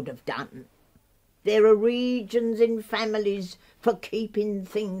ever would have done. There are regions in families for keeping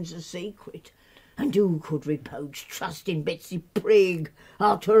things a secret. And who could repose trust in Betsy Prigg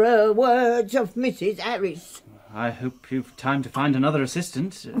after her words of Mrs. Harris? I hope you've time to find another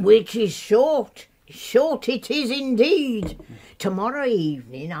assistant. Which is short, Short it is indeed. Tomorrow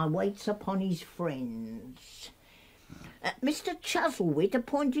evening I waits upon his friends. Mr. Chuzzlewit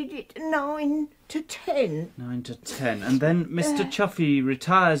appointed it 9 to 10. 9 to 10. And then Mr. Chuffy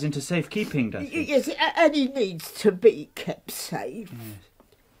retires into safekeeping, does he? Yes, and he needs to be kept safe. Yes.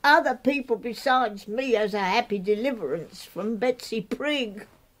 Other people besides me has a happy deliverance from Betsy Prigg.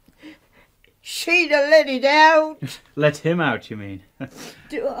 She'd have let it out. Let him out, you mean?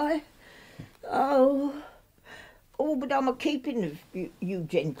 Do I? Oh, but I'm a keeping of you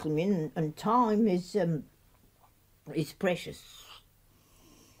gentlemen, and time is precious.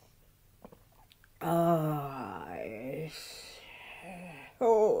 Yes.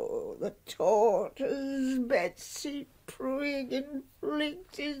 Oh, the tortures Betsy Prigg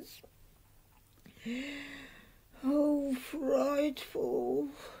inflicted. Oh, frightful.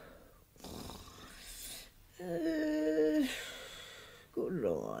 Good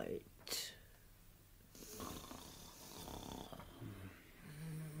night.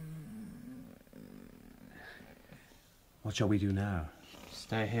 What shall we do now?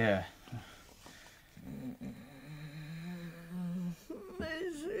 Stay here.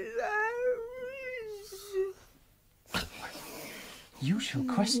 You shall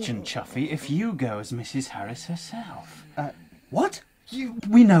question Chuffy if you go as Mrs. Harris herself. What?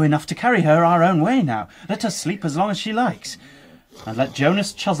 We know enough to carry her our own way now. Let her sleep as long as she likes. And let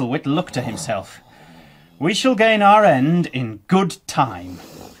Jonas Chuzzlewit look to himself. We shall gain our end in good time.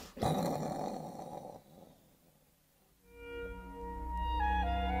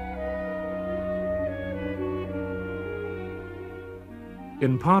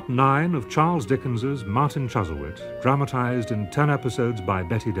 In Part 9 of Charles Dickens's Martin Chuzzlewit, dramatised in 10 episodes by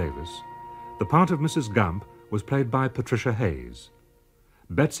Betty Davis, the part of Mrs. Gump was played by Patricia Hayes.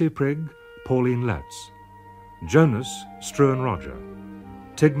 Betsy Prigg, Pauline Letts. Jonas, Struan Roger.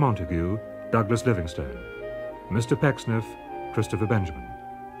 Tig Montague, Douglas Livingstone. Mr. Pecksniff, Christopher Benjamin.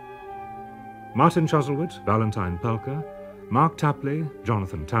 Martin Chuzzlewit, Valentine Pelker. Mark Tapley,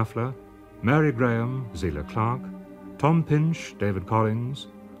 Jonathan Taffler. Mary Graham, Zela Clark. Tom Pinch, David Collins.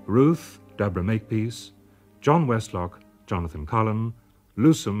 Ruth, Deborah Makepeace. John Westlock, Jonathan Cullen.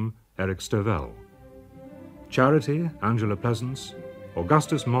 Lewsome, Eric Stovell. Charity, Angela Pleasance.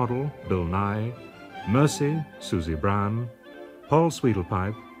 Augustus Model, Bill Nye. Mercy, Susie Brown. Paul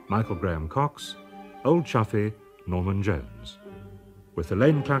Sweedlepipe, Michael Graham Cox. Old Chuffy, Norman Jones. With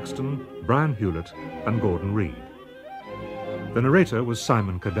Elaine Claxton, Brian Hewlett and Gordon Reed. The narrator was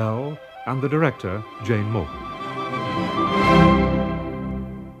Simon Cadell and the director Jane Morgan.